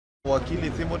Wakili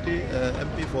Timothy,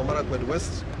 MP for Marakwet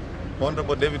West,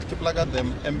 Honorable David Kiplagat,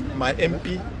 my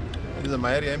MP, this is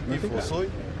my area MP for Soy,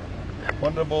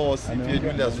 Honorable CPA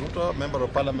Julius Ruto, Member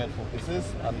of Parliament for Kusis,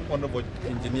 and Honorable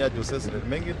Engineer Joseph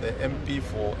Redmengi, the MP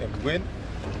for Mgwen.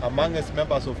 Among us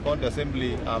members of County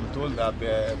Assembly, I'm told that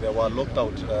they were locked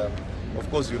out. Of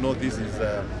course, you know this is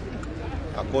a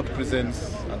court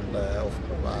presence and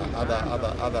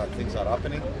other things are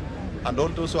happening. And all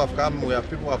those who have come, we have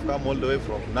people who have come all the way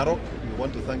from Narok. We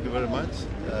want to thank you very much,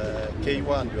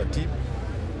 Keiwa and your team.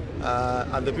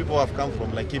 And the people who have come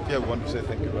from Laikipia, we want to say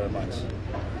thank you very much.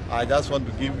 I just want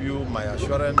to give you my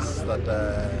assurance that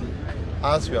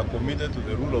as we are committed to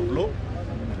the rule of law,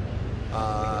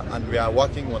 and we are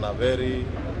working on a very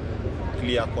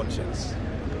clear conscience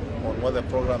on what the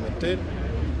program entails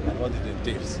and what it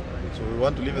entails. So we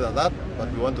want to leave it at that,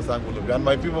 but we want to thank all of you. And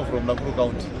my people from Nakuru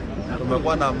County.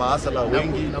 Tumekuwa na maasala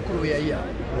wengi Nakuru ya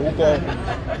huko,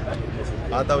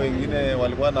 hata wengine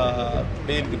walikuwa na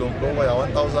bail kidogo ya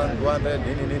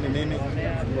 1,200 nini.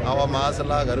 Hawa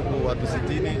maasala karibu watu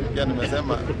 60. Pia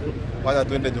nimesema wacha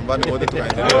tuende nyumbani wote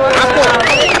tukaendelee.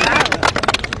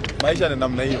 Maisha ni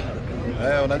namna hiyo.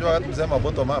 Unajua wakati tunasema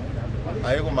bottom up,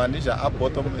 haikumaanisha up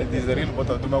bottom, it is the real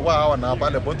bottom. Tumekuwa hawa na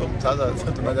pale bottom,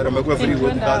 sasa tunajaribu kuwa free,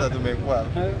 sasa tumekuwa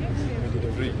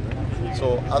free.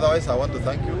 So otherwise, I want to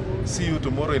thank you. See you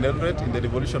tomorrow in Eldoret in the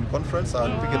Devolution Conference.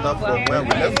 I'll pick it up from where we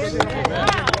left to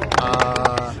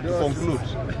conclude.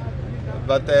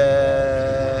 But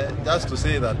just to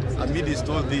say that amidst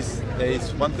all this, there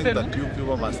is one thing that you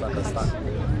people must understand.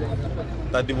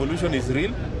 That devolution is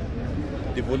real,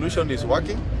 devolution is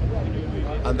working,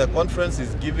 and the conference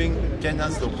is giving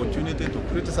Kenyans the opportunity to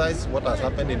criticize what has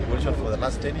happened in devolution for the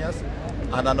last 10 years,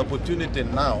 and an opportunity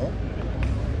now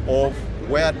of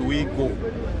where do we go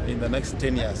in the next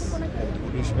 10 years of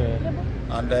devolution.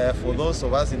 And for those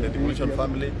of us in the devolution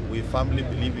family, we firmly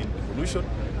believe in devolution,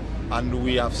 and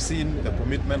we have seen the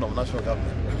commitment of national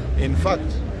government. In fact,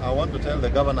 I want to tell the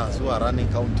governors who are running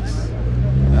counties,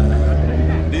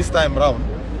 this time round,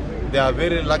 they are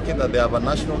very lucky that they have a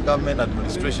national government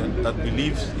administration that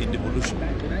believes in devolution.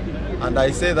 And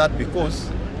I say that because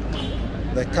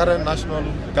the current national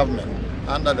government,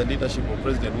 under the leadership of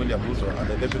President William Ruto and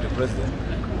the Deputy President,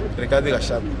 Rigathi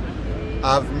Gachagua,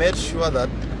 have made sure that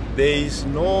there is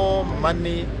no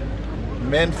money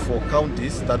meant for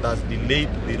counties that has delayed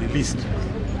to be released.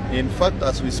 In fact,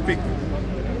 as we speak,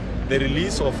 the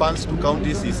release of funds to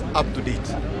counties is up to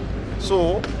date.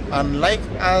 So, unlike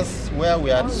us, where we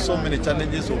had so many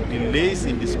challenges of delays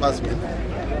in disbursement,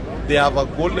 they have a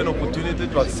golden opportunity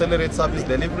to accelerate service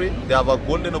delivery. They have a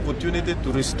golden opportunity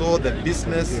to restore the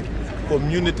business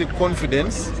community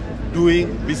confidence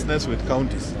doing business with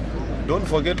counties. Don't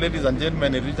forget, ladies and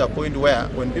gentlemen, it reached a point where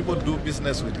when people do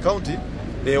business with county,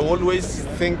 they always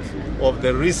think of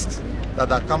the risks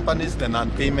that accompanies the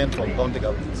non-payment from county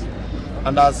governments.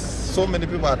 And as so many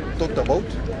people have talked about,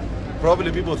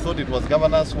 probably people thought it was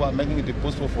governors who are making it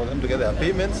impossible for them to get their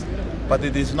payments, but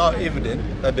it is now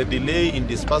evident that the delay in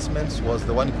disbursements was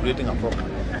the one creating a problem.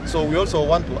 So we also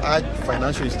want to urge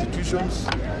financial institutions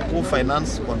who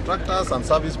finance contractors and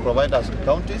service providers to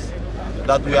counties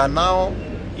that we are now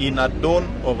in a dawn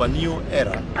of a new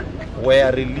era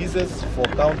where releases for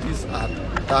counties are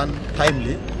done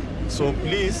timely. So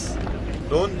please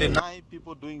don't deny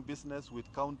people doing business with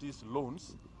counties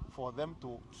loans for them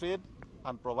to trade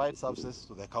and provide services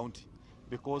to the county,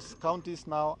 because counties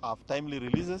now have timely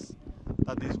releases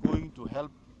that is going to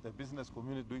help the business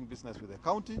community doing business with the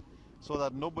county, so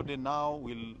that nobody now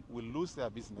will lose their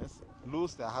business,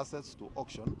 lose their assets to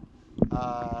auction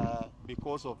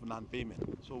because of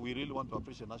non-payment. So we really want to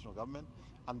appreciate national government,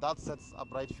 and that sets a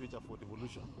bright future for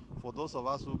devolution. For those of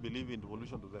us who believe in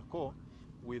devolution to the core,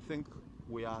 we think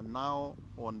we are now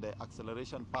on the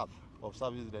acceleration path of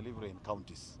service delivery in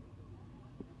counties.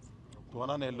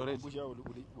 Tuonane Eldoret.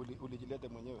 Ulijilete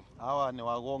mwenyewe. Hawa ni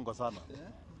wagongo sana.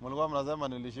 Mlikuwa mnasema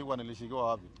nilishikiwa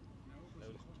wapi?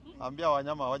 Ambia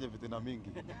wanyama waje vitina mingi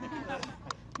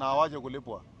na waje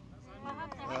kulipwa.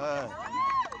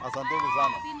 Asanteni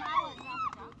sana.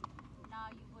 Now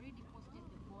you've already posted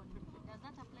the bond. Does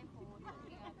that apply for the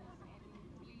will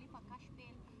you leave a cash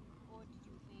bail or did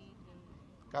you pay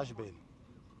the Cash bail.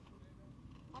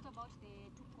 What about the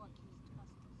two co-accused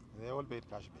pastors? They all paid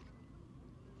cash bail.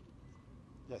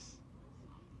 Yes.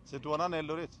 So tuonane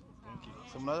Eldoret. Thank you.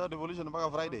 So mnajua devolution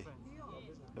mpaka Friday.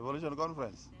 Devolution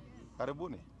conference.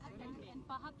 Karibuni. And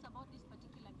perhaps about this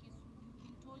particular case, you've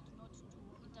been told not to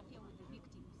interfere with the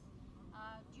victims.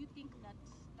 Do you think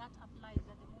that applies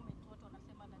at the moment? What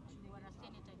wanasema that you were a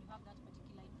senator and you have that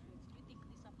particular influence? Do you think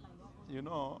this applies? You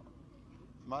know,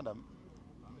 madam,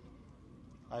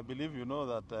 I believe you know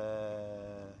that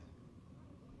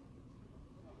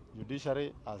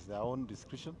judiciary has their own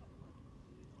discretion.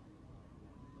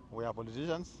 We are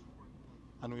politicians,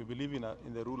 and we believe in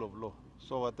the rule of law.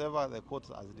 So whatever the court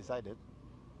has decided,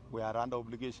 we are under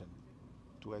obligation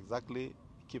to exactly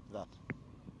keep that.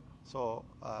 So,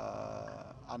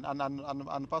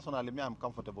 and personally, me, I'm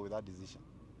comfortable with that decision.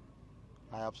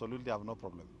 I absolutely have no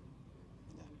problem.